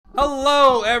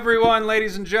Hello, everyone,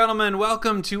 ladies and gentlemen.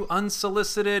 Welcome to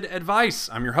Unsolicited Advice.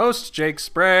 I'm your host, Jake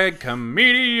Sprague,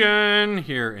 comedian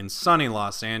here in sunny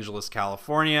Los Angeles,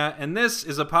 California, and this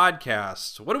is a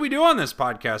podcast. What do we do on this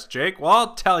podcast, Jake? Well,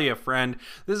 I'll tell you, friend.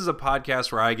 This is a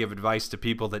podcast where I give advice to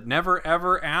people that never,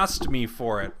 ever asked me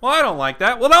for it. Well, I don't like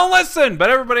that. Well, don't listen, but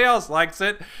everybody else likes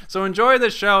it. So enjoy the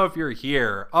show if you're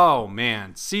here. Oh,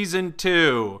 man. Season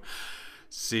 2.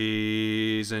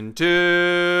 Season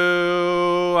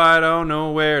 2, I don't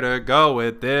know where to go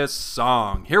with this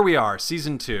song. Here we are,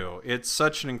 Season 2. It's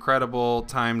such an incredible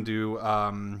time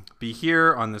to be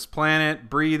here on this planet,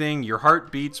 breathing. Your heart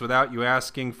beats without you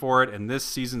asking for it, and this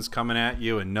season's coming at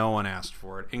you and no one asked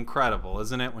for it. Incredible,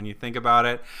 isn't it, when you think about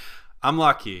it? I'm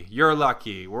lucky. You're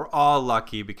lucky. We're all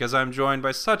lucky because I'm joined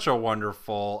by such a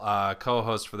wonderful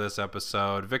co-host for this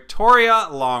episode, Victoria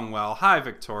Longwell. Hi,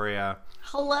 Victoria.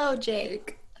 Hello,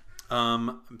 Jake.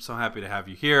 I'm so happy to have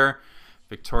you here.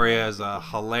 Victoria is a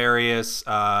hilarious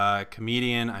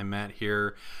comedian I met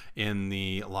here in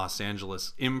the Los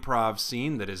Angeles improv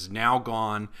scene that is now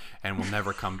gone and will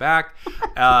never come back.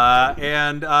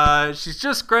 And she's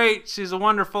just great. She's a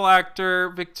wonderful actor.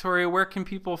 Victoria, where can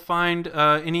people find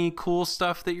any cool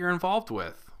stuff that you're involved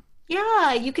with?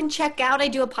 Yeah, you can check out. I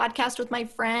do a podcast with my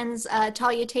friends,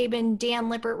 Talia Tabin, Dan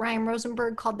Lippert, Ryan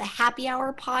Rosenberg, called the Happy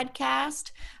Hour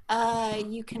Podcast.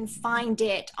 You can find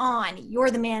it on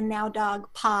You're the Man Now Dog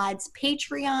Pod's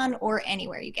Patreon or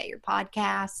anywhere you get your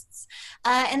podcasts.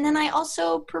 And then I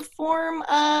also perform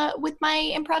with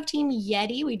my improv team,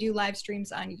 Yeti. We do live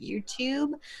streams on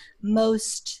YouTube,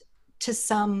 most to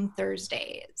some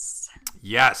Thursdays.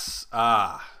 Yes.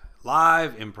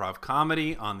 Live improv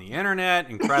comedy on the internet,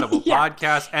 incredible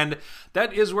podcast, and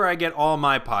that is where I get all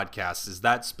my podcasts, is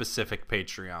that specific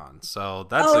Patreon. So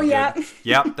that's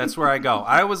yep, that's where I go.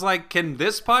 I was like, can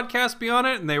this podcast be on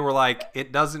it? And they were like,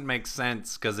 it doesn't make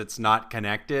sense because it's not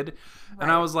connected. Right.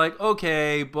 And I was like,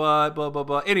 okay, but blah blah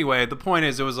blah. Anyway, the point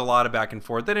is, it was a lot of back and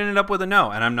forth that ended up with a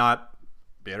no, and I'm not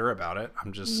bitter about it.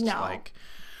 I'm just like,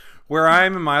 where I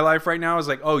am in my life right now is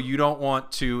like, oh, you don't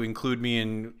want to include me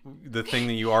in the thing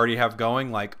that you already have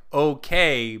going? Like,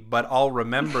 okay, but I'll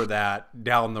remember that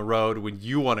down the road when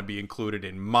you want to be included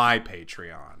in my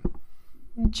Patreon.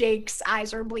 Jake's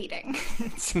eyes are bleeding.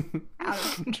 It's out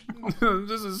of control.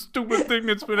 This is a stupid thing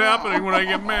that's been happening when I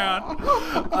get mad.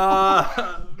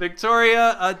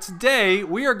 Victoria, today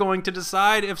we are going to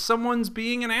decide if someone's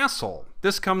being an asshole.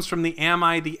 This comes from the Am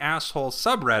I the Asshole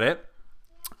subreddit.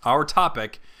 Our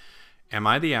topic: am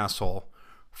I the asshole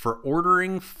for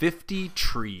ordering 50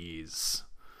 trees?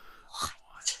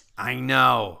 What? I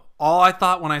know. All I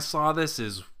thought when I saw this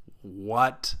is,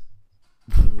 what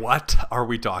are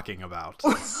we talking about?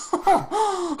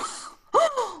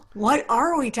 What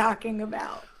are we talking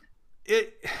about?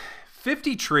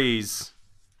 50 trees.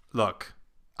 Look,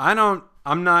 I'm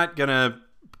not going to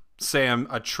say I'm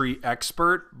a tree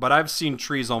expert, but I've seen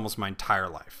trees almost my entire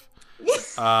life.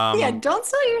 Yeah, don't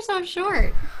sell yourself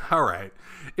short. All right.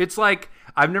 It's like,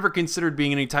 I've never considered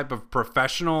being any type of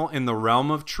professional in the realm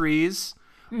of trees,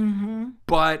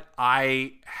 but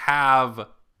I have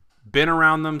been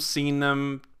around them, seen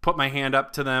them, put my hand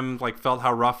up to them, like felt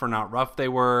how rough or not rough they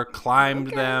were, climbed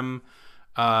them.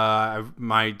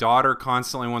 My daughter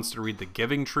constantly wants to read The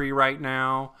Giving Tree right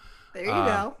now. There you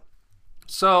go.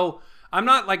 So I'm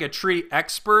not like a tree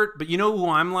expert, but you know who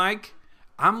I'm like?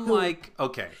 I'm like,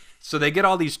 okay. So they get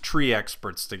all these tree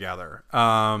experts together,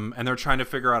 and they're trying to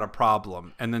figure out a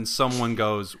problem. And then someone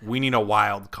goes, we need a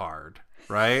wild card,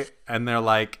 right? And they're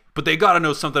like, but they got to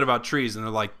know something about trees. And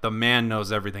they're like, the man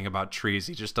knows everything about trees.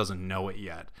 He just doesn't know it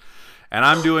yet. And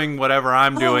I'm doing whatever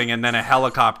I'm doing, and then a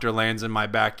helicopter lands in my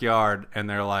backyard. And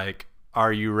they're like,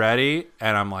 are you ready?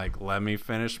 And I'm like, let me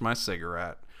finish my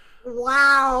cigarette.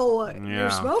 Wow. Yeah.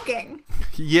 You're smoking.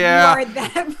 Yeah. You are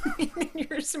that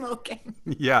you're smoking.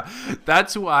 Yeah.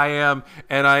 That's who I am.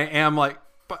 And I am like,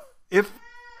 but if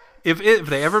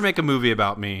they ever make a movie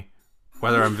about me,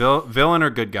 whether I'm villain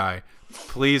or good guy,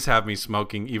 please have me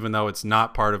smoking, even though it's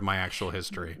not part of my actual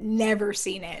history. Never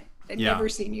seen it. I've never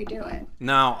seen you do it.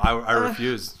 No, I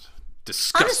refuse.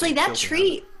 Disgusting.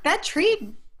 Honestly, that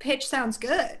tree pitch sounds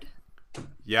good.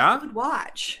 Yeah? I would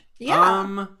watch.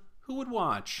 Yeah. Who would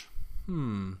watch?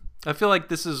 I feel like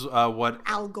this is what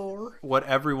Al Gore. What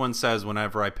everyone says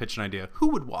whenever I pitch an idea. Who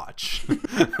would watch?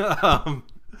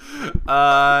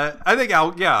 I think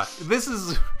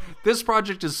this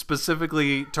project is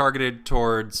specifically targeted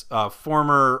towards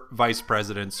former vice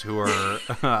presidents who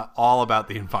are all about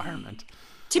the environment.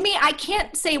 To me, I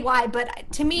can't say why, but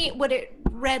to me, what it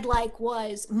read like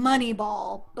was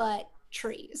Moneyball, but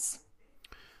trees.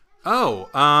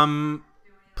 Oh,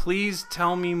 please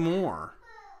tell me more.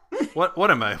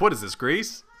 What am I? What is this,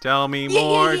 Grease? Tell me Yeah,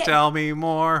 more. yeah. Tell me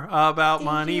more about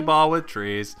Thank you. Moneyball with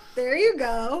trees. There you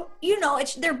go.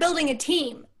 They're building a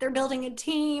team. They're building a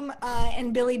team,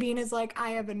 and Billy Bean is like,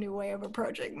 I have a new way of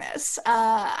approaching this.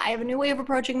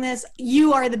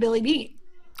 You are the Billy Bean.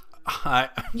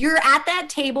 You're at that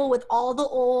table with all the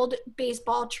old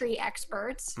baseball tree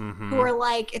experts who are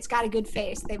like, it's got a good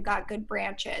face. They've got good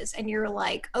branches. And you're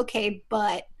like, okay,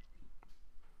 but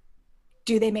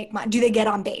do they make money? Do they get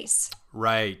on base?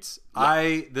 Right.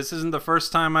 Yeah. This isn't the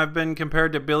first time I've been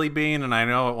compared to Billy Bean, and I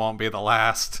know it won't be the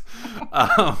last.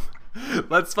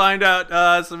 Let's find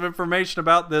out some information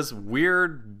about this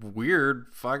weird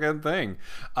fucking thing.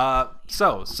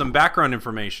 So, some background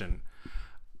information.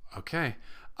 Okay.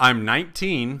 I'm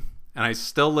 19, and I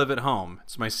still live at home.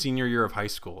 It's my senior year of high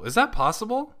school. Is that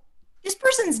possible? This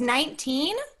person's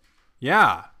 19?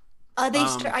 Yeah.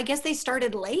 I guess they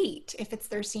started late if it's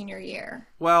their senior year.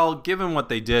 Well, given what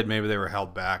they did, maybe they were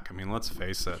held back. I mean, let's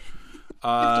face it.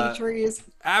 50 trees.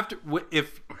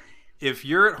 If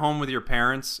you're at home with your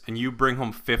parents and you bring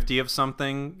home 50 of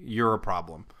something, you're a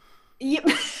problem. Yep.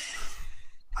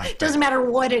 It doesn't matter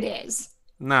what it is.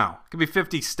 No. It could be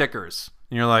 50 stickers.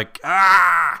 And you're like,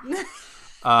 ah!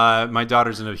 My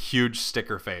daughter's in a huge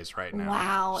sticker phase right now.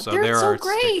 Wow. So They're there so are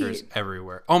great. stickers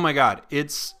everywhere. Oh my God.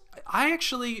 I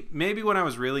actually, maybe when I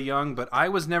was really young, but I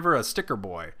was never a sticker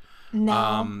boy.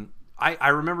 No. I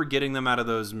remember getting them out of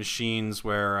those machines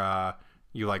where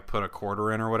you like put a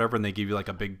quarter in or whatever, and they give you like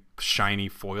a big shiny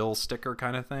foil sticker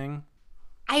kind of thing.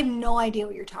 I have no idea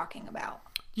what you're talking about.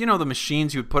 You know, the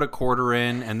machines you would put a quarter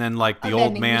in, and then like the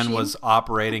old man was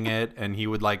operating it, and he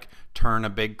would like turn a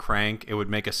big crank. It would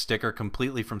make a sticker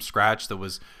completely from scratch that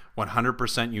was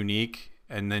 100% unique.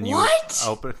 And then you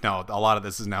open. No, a lot of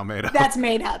this is now made up. That's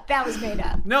made up. That was made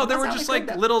up. No, they were just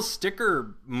like little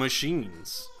sticker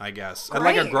machines, I guess, at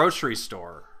like a grocery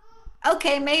store.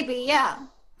 Okay, maybe, yeah.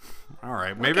 All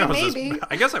right, maybe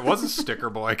I guess I was a sticker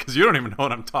boy because you don't even know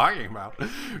what I'm talking about.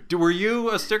 Were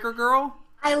you a sticker girl?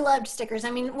 I loved stickers.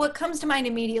 I mean, what comes to mind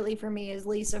immediately for me is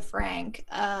Lisa Frank,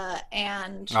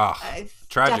 and I've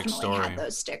tragic definitely story. had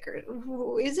those stickers.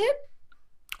 Is it?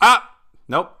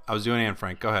 Nope. I was doing Anne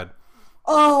Frank. Go ahead.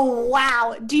 Oh,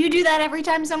 wow. Do you do that every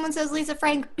time someone says Lisa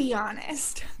Frank? Be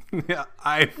honest. Yeah,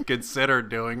 I've considered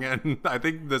doing it. I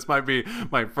think this might be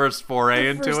my first foray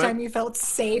into it. First time you felt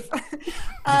safe.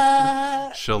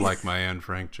 She'll like my Anne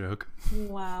Frank joke.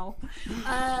 Wow.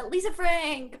 Lisa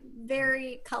Frank,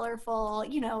 very colorful.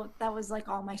 You know, that was like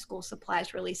all my school supplies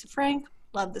for Lisa Frank.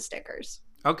 Love the stickers.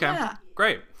 Okay, yeah.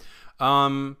 Great.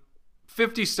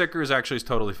 50 stickers actually is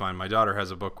totally fine. My daughter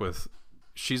has a book with...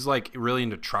 She's like really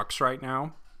into trucks right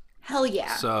now. Hell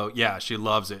yeah. So yeah, she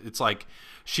loves it. It's like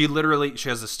she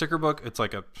has a sticker book. It's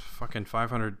like a fucking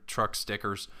 500 truck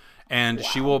stickers, and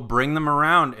she will bring them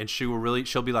around, and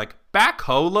she'll be like,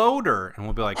 backhoe loader, and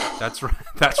we'll be like, that's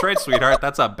right, sweetheart,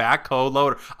 that's a backhoe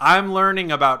loader. I'm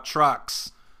learning about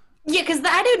trucks. Yeah, because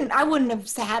I wouldn't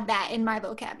have had that in my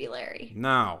vocabulary.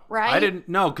 No. Right? I didn't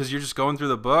know, because you're just going through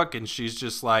the book, and she's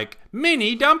just like,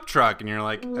 mini dump truck. And you're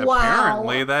like,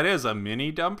 apparently that is a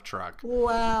mini dump truck.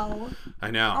 Wow. I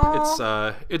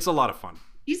know. It's a lot of fun.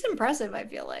 She's impressive, I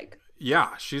feel like.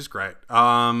 Yeah, she's great.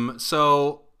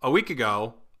 So a week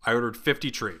ago, I ordered 50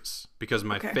 trees, because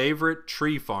my favorite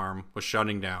tree farm was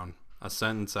shutting down. A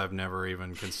sentence I've never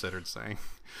even considered saying.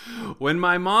 When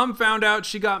my mom found out,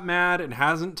 she got mad and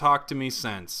hasn't talked to me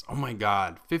since. Oh my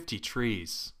God, 50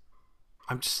 trees.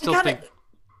 I'm just still thinking.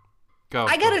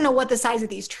 I gotta know what the size of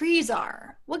these trees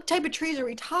are. What type of trees are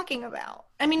we talking about?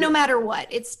 I mean, no matter what,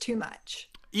 it's too much.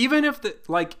 Even if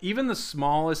even the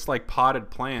smallest like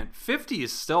potted plant, 50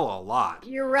 is still a lot.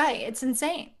 You're right. It's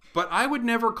insane. But I would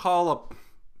never call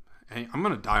hey, I'm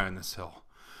gonna die on this hill.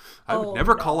 I would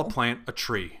never call a plant a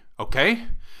tree. Okay?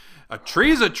 A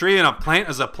tree is a tree and a plant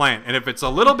is a plant. And if it's a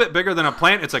little bit bigger than a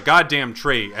plant, it's a goddamn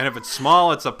tree. And if it's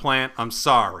small, it's a plant. I'm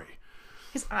sorry.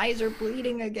 His eyes are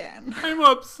bleeding again. I'm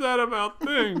upset about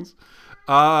things.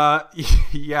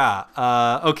 Yeah.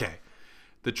 Okay.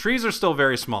 The trees are still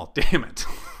very small. Damn it.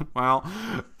 Well,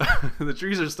 the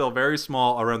trees are still very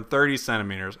small, around 30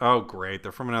 centimeters. Oh, great.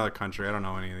 They're from another country. I don't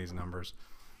know any of these numbers.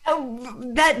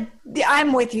 Oh,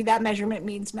 I'm with you. That measurement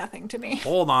means nothing to me.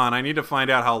 Hold on. I need to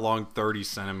find out how long 30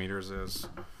 centimeters is.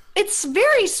 It's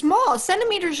very small.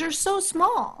 Centimeters are so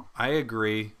small. I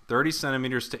agree. 30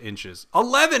 centimeters to inches.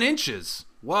 11 inches.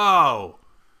 Whoa.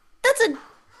 That's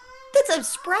a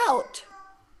sprout.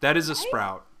 That is a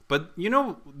sprout. But, you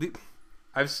know,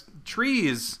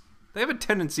 trees, they have a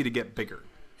tendency to get bigger.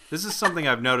 This is something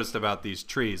I've noticed about these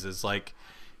trees is like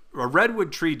a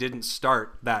redwood tree didn't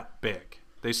start that big.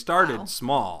 They started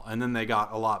small, and then they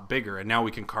got a lot bigger, and now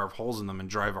we can carve holes in them and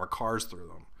drive our cars through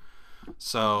them.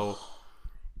 So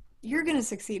you're gonna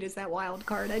succeed as that wild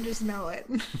card. I just know it.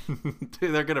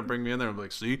 They're gonna bring me in there and be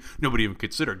like, see, nobody even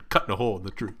considered cutting a hole in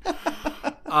the tree.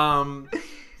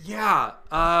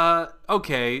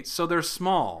 Okay, so they're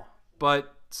small,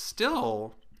 but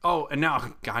still. Oh, and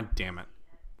now, god damn it,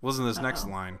 listen to this next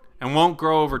line. And won't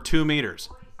grow over 2 meters.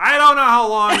 I don't know how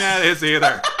long that is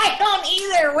either. I don't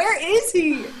either. Where is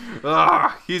he?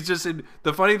 He's just in.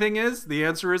 The funny thing is, the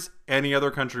answer is any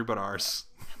other country but ours.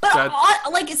 But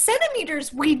like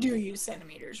centimeters, we do use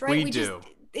centimeters, right? We do.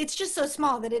 It's just so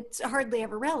small that it's hardly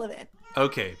ever relevant.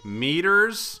 Okay,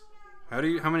 meters. How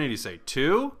many do you say?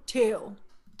 2? 2.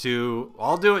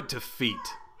 I'll do it to feet.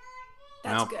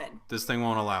 That's good. This thing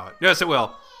won't allow it. Yes, it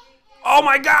will. Oh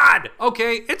my god!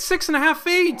 Okay, it's 6.5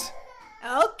 feet.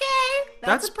 Okay.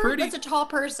 That's pretty. That's a tall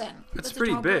person. That's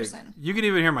pretty big. You can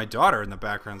even hear my daughter in the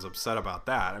background's upset about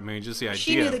that. I mean, just the idea.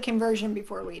 She knew the conversion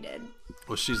before we did.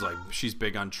 Well, she's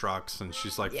big on trucks, and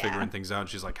she's like figuring things out.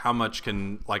 She's like, how much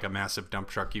can like a massive dump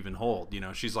truck even hold? You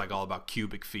know, she's like all about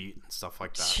cubic feet and stuff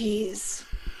like that. Jeez.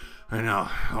 I know,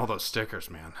 all those stickers,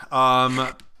 man.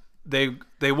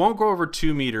 They won't go over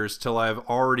 2 meters till I've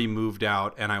already moved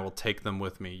out, and I will take them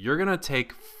with me. You're gonna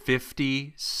take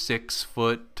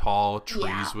 56-foot tall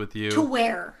trees with you to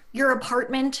where? Your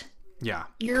apartment? Yeah.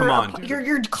 Come on.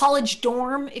 Your college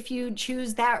dorm, if you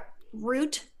choose that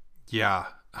route. Yeah.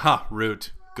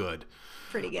 Route. Good.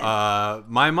 Pretty good.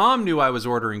 My mom knew I was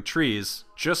ordering trees,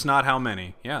 just not how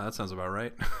many. Yeah, that sounds about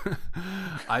right.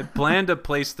 I plan to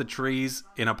place the trees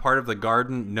in a part of the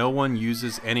garden no one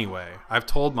uses anyway. I've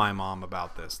told my mom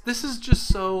about this. This is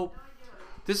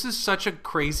such a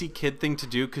crazy kid thing to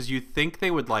do, because you think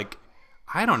they would, like,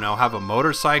 I don't know, have a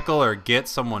motorcycle or get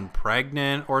someone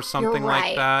pregnant or something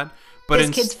like that. But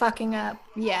this kid's fucking up.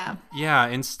 Yeah. Yeah,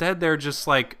 instead they're just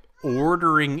like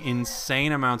ordering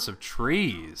insane amounts of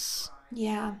trees.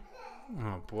 Yeah.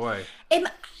 Oh boy.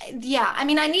 Yeah, I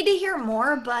mean, I need to hear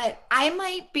more, but I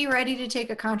might be ready to take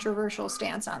a controversial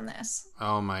stance on this.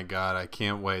 Oh my god, I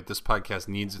can't wait. This podcast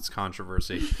needs its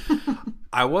controversy.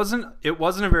 It wasn't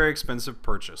a very expensive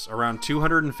purchase, around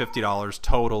 $250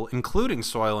 total, including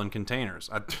soil and containers.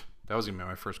 That was gonna be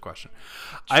my first question.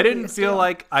 I didn't feel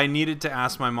like I needed to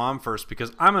ask my mom first,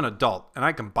 because I'm an adult and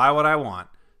I can buy what I want.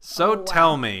 So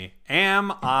tell me,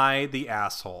 am I the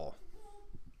asshole?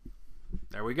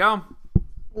 There we go.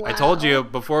 Wow. I told you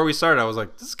before we started, I was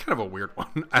like, this is kind of a weird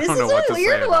one. I don't know what to say. This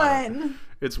is a weird one.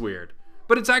 It's weird.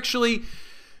 But it's actually,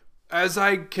 as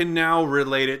I can now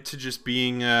relate it to just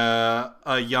being a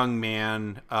young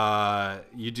man,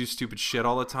 you do stupid shit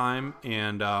all the time.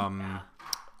 And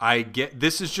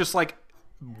this is just like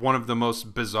one of the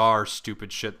most bizarre,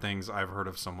 stupid shit things I've heard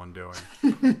of someone doing.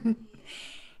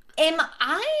 Am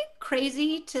I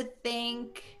crazy to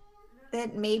think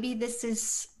that maybe this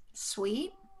is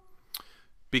sweet?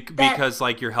 Because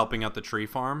like you're helping out the tree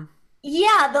farm?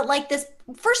 Yeah, that like this,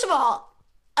 first of all,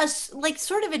 like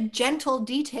sort of a gentle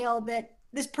detail that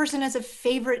this person has a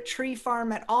favorite tree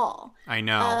farm at all. I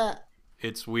know.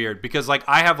 It's weird because like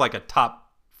I have like a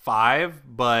top 5,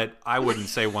 but I wouldn't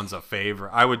say one's a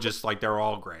favorite. I would just like, they're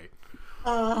all great.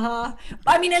 I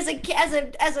mean, as a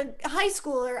high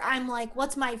schooler, I'm like,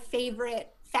 what's my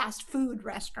favorite fast food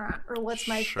restaurant, or what's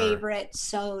my favorite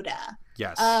soda?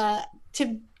 Yes. I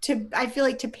feel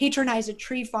like to patronize a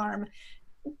tree farm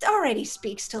already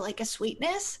speaks to like a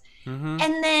sweetness. Mm-hmm.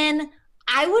 And then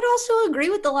I would also agree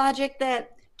with the logic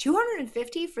that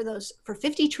 $250 for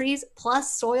 50 trees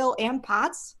plus soil and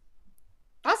pots,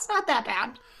 that's not that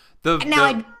bad.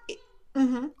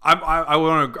 I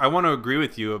want to agree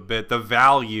with you a bit. The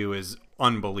value is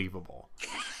unbelievable.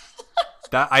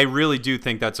 That I really do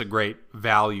think that's a great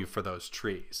value for those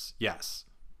trees. Yes.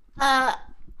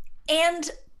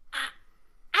 And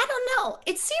I don't know.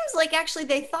 It seems like actually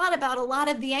they thought about a lot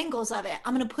of the angles of it.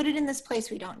 I'm going to put it in this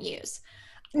place we don't use.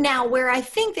 Now, where I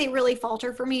think they really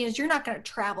falter for me is you're not going to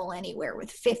travel anywhere with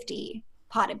 50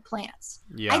 potted plants.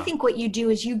 Yeah. I think what you do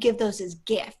is you give those as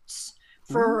gifts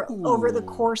for over the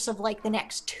course of like the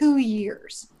next 2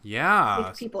 years. Yeah.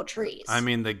 With people trees. I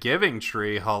mean, the giving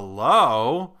tree.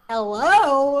 Hello.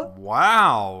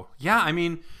 Wow. Yeah, I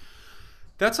mean,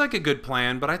 that's like a good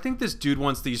plan, but I think this dude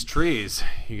wants these trees.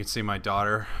 You can see my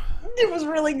daughter. It was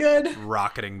really good.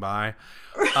 Rocketing by.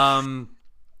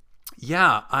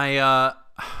 Yeah, I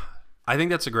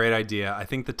think that's a great idea. I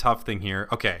think the tough thing here,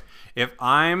 okay, if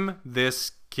I'm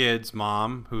this kid's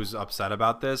mom who's upset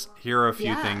about this, here are a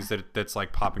few things that's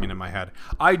like popping into my head.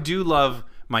 I do love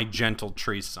my gentle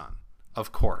tree son.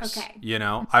 Of course. Okay. You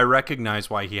know, I recognize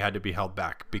why he had to be held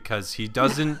back because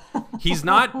he's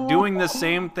not doing the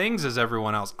same things as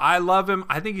everyone else. I love him.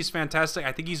 I think he's fantastic.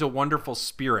 I think he's a wonderful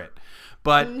spirit.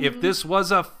 But if this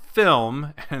was a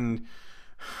film, and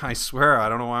I swear, I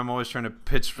don't know why I'm always trying to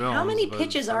pitch films. How many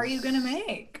pitches are you going to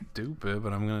make? Stupid,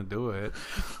 but I'm going to do it.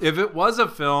 If it was a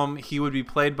film, he would be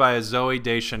played by a Zoe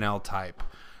Deschanel type.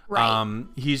 Right.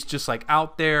 He's just like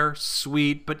out there,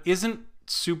 sweet, but isn't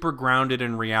super grounded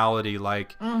in reality.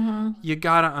 Like, you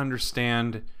gotta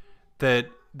understand that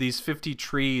these 50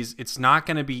 trees, it's not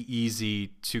going to be easy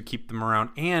to keep them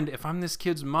around. And if I'm this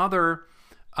kid's mother,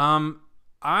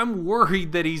 I'm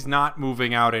worried that he's not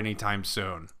moving out anytime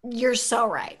soon. You're so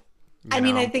right. I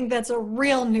mean, I think that's a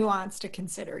real nuance to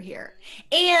consider here.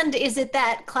 And is it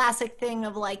that classic thing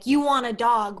of like, you want a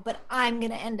dog, but I'm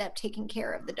going to end up taking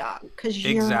care of the dog because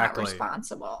you're not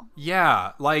responsible.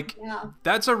 Yeah. Like,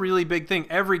 that's a really big thing.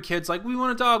 Every kid's like, we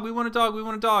want a dog, we want a dog, we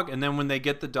want a dog. And then when they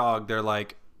get the dog, they're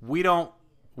like, we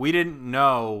didn't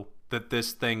know that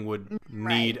this thing would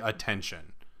need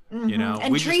attention. You know?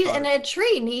 And a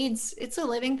tree needs, it's a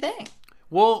living thing.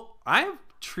 Well, I have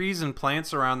trees and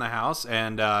plants around the house,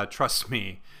 and trust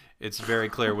me, it's very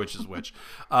clear which is which.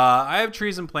 I have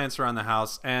trees and plants around the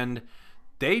house, and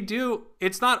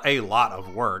it's not a lot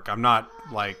of work. I'm not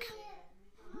like,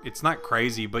 it's not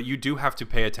crazy, but you do have to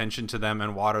pay attention to them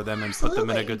and water them and put them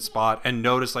in a good spot and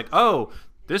notice like, oh,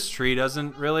 this tree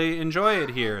doesn't really enjoy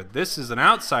it here. This is an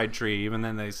outside tree, even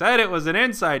then they said it was an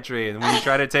inside tree. And when you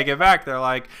try to take it back, they're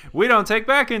like, we don't take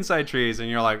back inside trees. And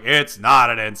you're like, it's not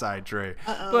an inside tree.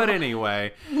 But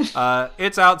anyway,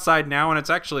 it's outside now and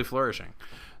it's actually flourishing.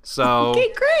 So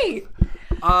okay, great.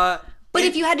 But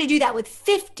if you had to do that with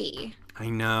 50. I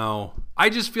know. I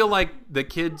just feel like the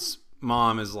kid's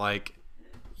mom is like,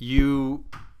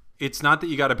 it's not that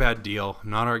you got a bad deal.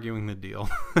 I'm not arguing the deal.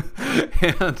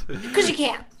 Because you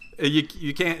can't.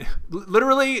 You can't.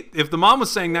 Literally, if the mom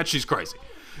was saying that, she's crazy.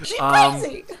 She's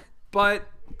crazy. But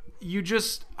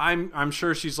I'm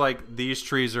sure she's like, these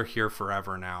trees are here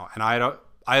forever now, and I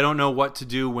don't know what to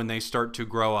do when they start to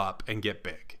grow up and get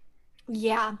big.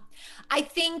 Yeah, I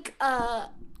think.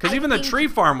 Because even the tree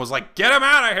farm was like, get them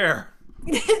out of here.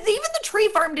 Even the tree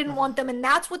farm didn't want them, and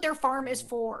that's what their farm is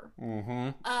for.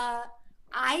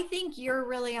 I think you're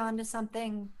really onto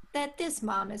something, that this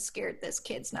mom is scared this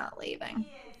kid's not leaving.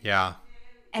 Yeah.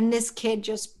 And this kid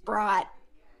just brought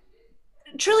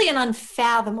truly an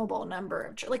unfathomable number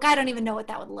of, like, I don't even know what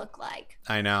that would look like.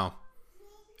 I know.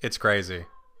 It's crazy.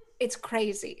 It's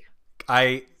crazy.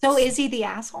 So is he the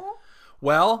asshole?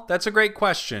 Well, that's a great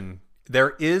question.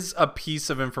 There is a piece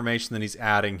of information that he's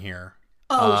adding here.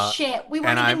 Oh, shit. We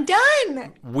weren't even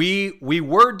done. We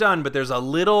were done, but there's a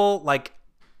little, like,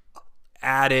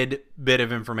 added bit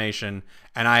of information,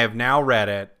 and I have now read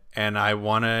it, and I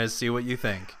want to see what you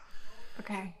think.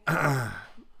 Okay.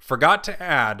 Forgot to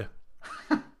add,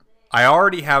 I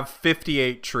already have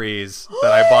 58 trees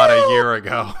that I bought a year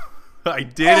ago. I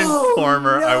did inform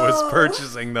her I was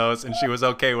purchasing those, and she was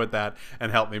okay with that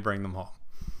and helped me bring them home.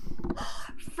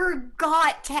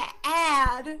 Forgot to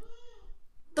add.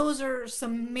 Those are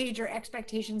some major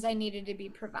expectations I needed to be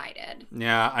provided.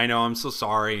 Yeah, I know. I'm so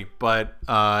sorry. But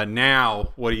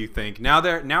now, what do you think? Now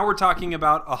we're talking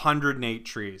about 108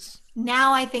 trees.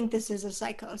 Now I think this is a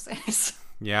psychosis.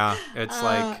 Yeah, it's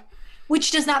like...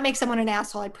 Which does not make someone an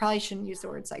asshole. I probably shouldn't use the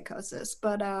word psychosis,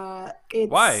 but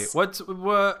it's... Why?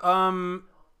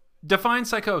 Define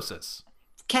psychosis.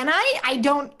 Can I?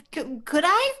 Could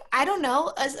I? I don't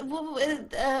know.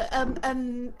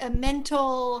 A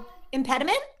mental...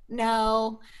 impediment?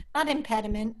 No, not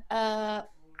impediment. I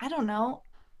don't know.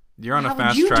 You're on a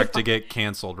fast track to get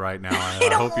canceled right now. I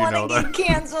hope you know that.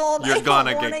 Canceled. You're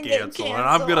gonna get canceled, and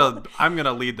I'm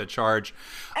gonna lead the charge.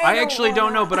 I actually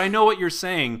don't know, but I know what you're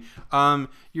saying.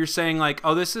 You're saying like,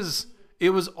 oh, it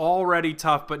was already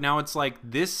tough, but now it's like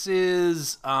this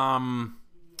is in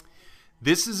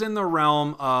the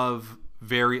realm of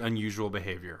very unusual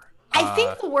behavior. I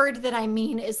think the word that I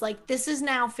mean is like, this is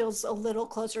now feels a little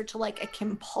closer to like a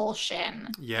compulsion.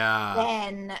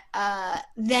 Yeah.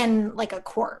 Than like a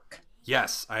quirk.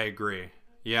 Yes, I agree.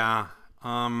 Yeah.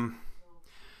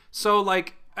 So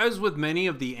like, as with many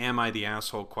of the am I the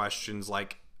asshole questions,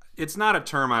 like, it's not a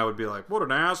term I would be like, what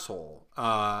an asshole.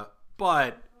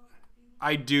 But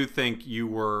I do think you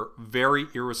were very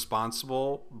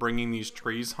irresponsible bringing these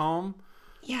trees home.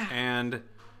 Yeah. And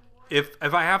if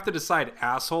I have to decide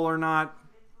asshole or not,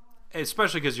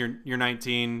 especially because you're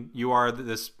 19, you are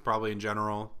this probably in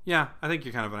general. Yeah, I think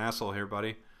you're kind of an asshole here,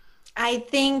 buddy. I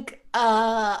think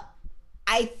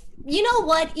you know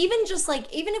what? Even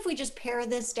if we just pare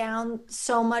this down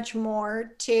so much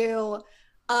more to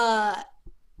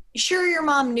Sure, your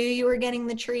mom knew you were getting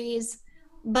the trees,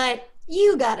 but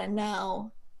you gotta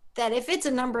know that if it's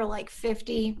a number like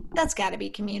 50, that's gotta be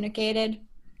communicated.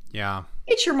 Yeah.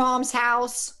 It's your mom's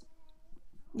house.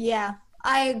 Yeah,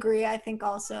 I agree. I think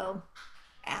also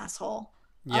asshole.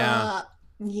 Yeah.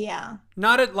 Yeah.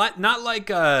 Not like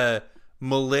a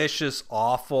malicious,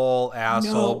 awful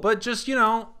asshole, No. but just,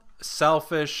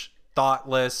 selfish,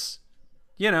 thoughtless.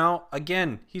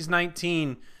 Again, he's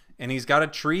 19 and he's got a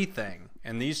tree thing.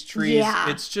 And these trees,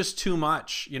 Yeah. it's just too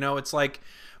much. It's like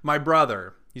my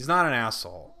brother. He's not an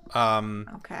asshole.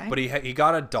 Okay. But he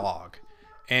got a dog.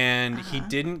 And he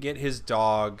didn't get his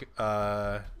dog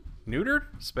neutered?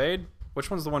 Spayed?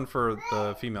 Which one's the one for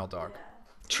the female dog?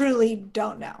 Truly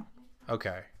don't know.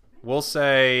 Okay. We'll say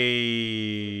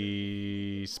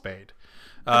spayed.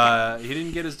 He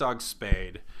didn't get his dog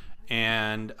spayed.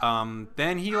 And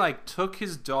then he took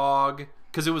his dog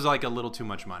because it was a little too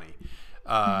much money.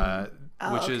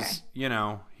 Which is,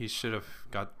 he should have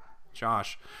got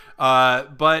Josh.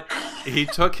 But he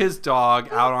took his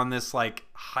dog out on this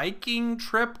hiking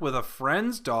trip with a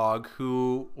friend's dog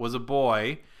who was a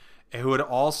boy who had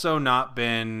also not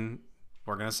been,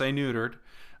 we're going to say neutered.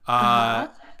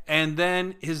 And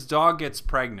then his dog gets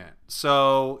pregnant.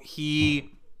 So he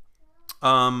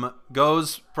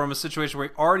goes from a situation where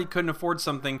he already couldn't afford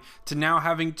something to now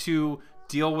having to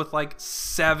deal with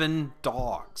 7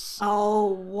 dogs.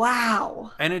 Oh,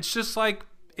 wow. And it's just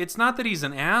it's not that he's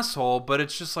an asshole, but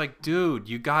it's just dude,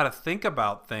 you got to think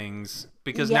about things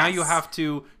because now you have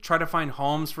to try to find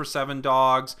homes for 7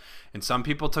 dogs. And some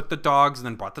people took the dogs and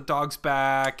then brought the dogs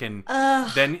back. And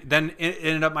then it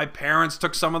ended up my parents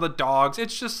took some of the dogs.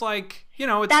 It's just it's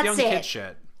That's young kid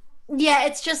shit. Yeah,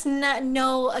 it's just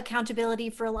no accountability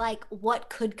for what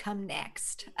could come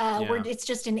next. Where it's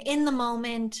just an in the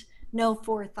moment, no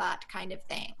forethought kind of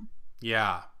thing.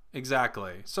 Yeah,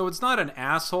 exactly. So it's not an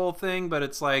asshole thing, but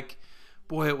it's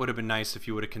boy, it would have been nice if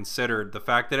you would have considered the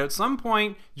fact that at some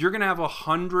point you're going to have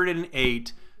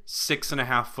 108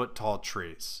 6.5 foot tall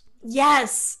trees.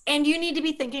 Yes, and you need to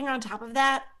be thinking on top of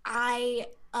that. I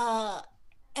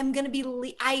am going to be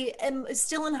I am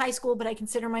still in high school, but I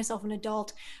consider myself an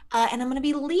adult, and I'm going to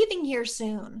be leaving here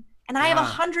soon. And I have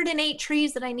 108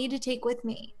 trees that I need to take with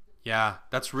me. Yeah,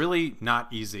 that's really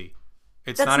not easy.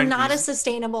 That's not a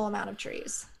sustainable amount of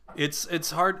trees.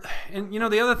 It's hard. And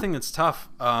the other thing that's tough,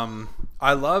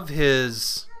 I love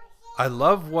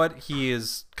what he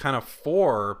is kind of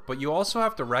for, but you also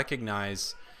have to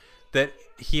recognize that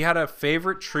he had a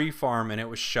favorite tree farm and it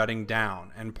was shutting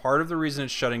down. And part of the reason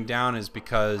it's shutting down is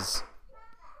because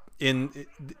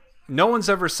no one's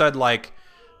ever said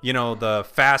the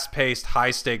fast-paced,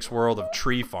 high-stakes world of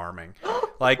tree farming.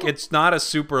 It's not a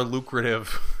super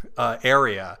lucrative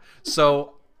area.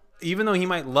 So even though he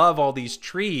might love all these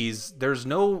trees, there's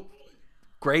no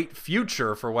great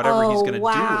future for whatever he's going to do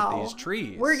with these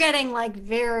trees. We're getting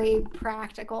very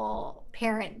practical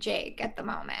parent Jake at the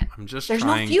moment. I'm just There's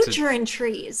no future in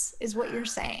trees, is what you're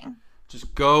saying.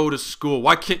 Just go to school.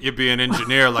 Why can't you be an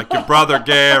engineer like your brother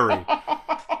Gary?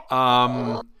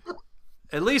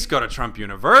 At least go to Trump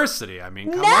University. I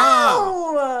mean, come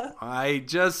on. I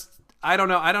don't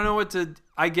know. I don't know what to.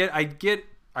 I get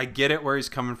it where he's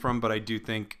coming from, but I do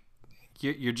think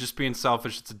you're just being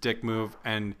selfish. It's a dick move,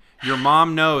 and your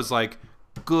mom knows.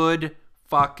 Good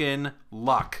fucking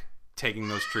luck taking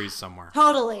those trees somewhere.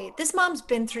 Totally. This mom's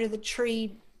been through the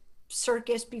tree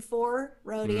circus before.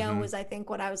 Rodeo was, I think,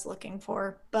 what I was looking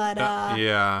for. But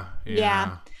yeah.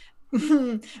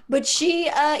 But she,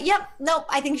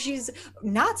 I think she's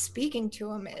not speaking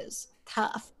to him is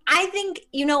tough. I think,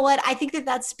 you know what? I think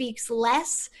that speaks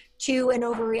less to an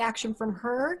overreaction from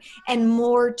her and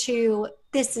more to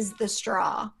this is the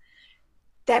straw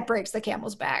that breaks the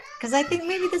camel's back. Because I think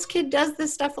maybe this kid does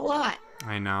this stuff a lot.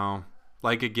 I know.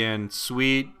 Again,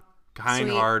 sweet,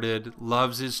 kind-hearted,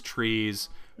 loves his trees,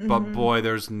 but boy,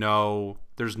 there's no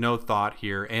thought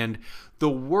here. And the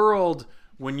world,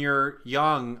 when you're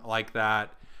young like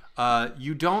that,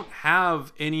 you don't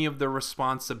have any of the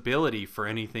responsibility for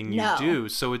anything you do.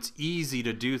 So it's easy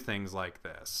to do things like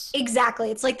this.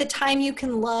 Exactly. It's the time you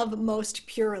can love most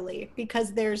purely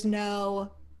because there's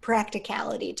no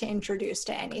practicality to introduce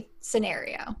to any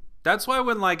scenario. That's why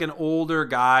when an older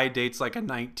guy dates a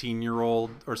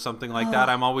 19-year-old or something like that,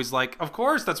 I'm always of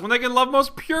course, that's when they can love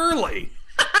most purely.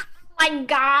 My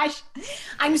gosh.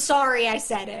 I'm sorry I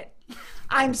said it.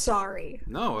 I'm sorry.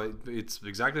 No, it's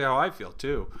exactly how I feel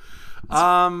too.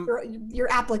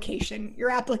 Your application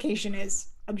is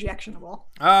objectionable.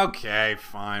 Okay,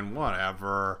 fine,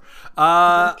 whatever.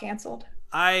 Canceled.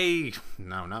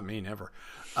 No, not me, never.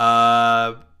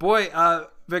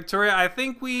 Victoria, I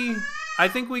think we I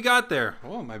think we got there.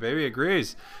 Oh, my baby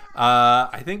agrees.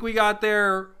 I think we got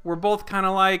there. We're both kind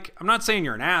of like, I'm not saying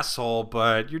you're an asshole,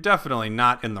 but you're definitely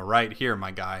not in the right here,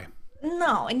 my guy.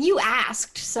 No, and you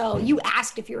asked. So you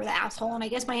asked if you were the asshole, and I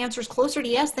guess my answer is closer to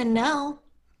yes than no.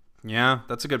 Yeah,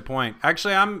 that's a good point.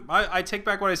 Actually, I take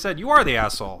back what I said. You are the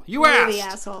asshole. You're asked. the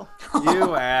asshole.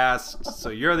 You asked, so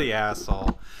you're the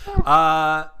asshole.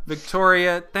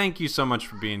 Victoria, thank you so much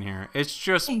for being here. It's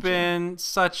just been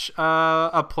such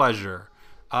a pleasure.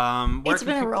 It's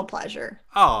been a real pleasure.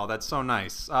 Oh, that's so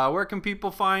nice. Where can people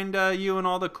find you and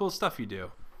all the cool stuff you do?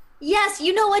 Yes,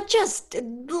 you know what? Just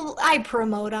I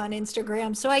promote on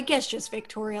Instagram, so I guess just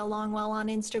Victoria Longwell on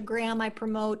Instagram. I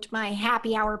promote my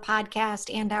Happy Hour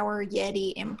podcast and our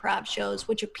Yeti improv shows,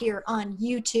 which appear on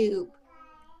YouTube.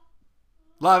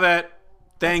 Love it.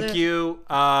 Thank you.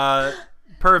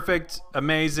 Perfect,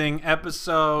 amazing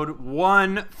episode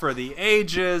 1 for the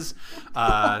ages.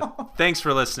 Thanks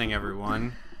for listening,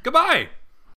 everyone. Goodbye.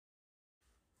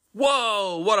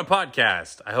 Whoa, what a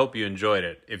podcast. I hope you enjoyed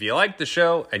it. If you liked the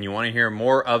show and you want to hear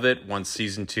more of it once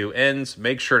season 2 ends,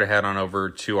 make sure to head on over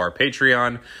to our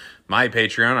Patreon. My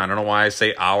Patreon. I don't know why I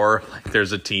say our, like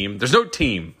there's a team. There's no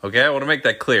team, okay? I want to make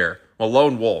that clear. I'm a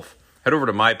lone wolf. Head over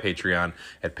to my Patreon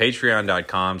at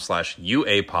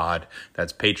patreon.com/UAPod.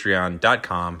 That's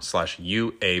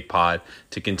patreon.com/UAPod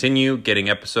to continue getting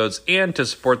episodes and to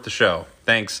support the show.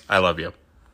 Thanks. I love you.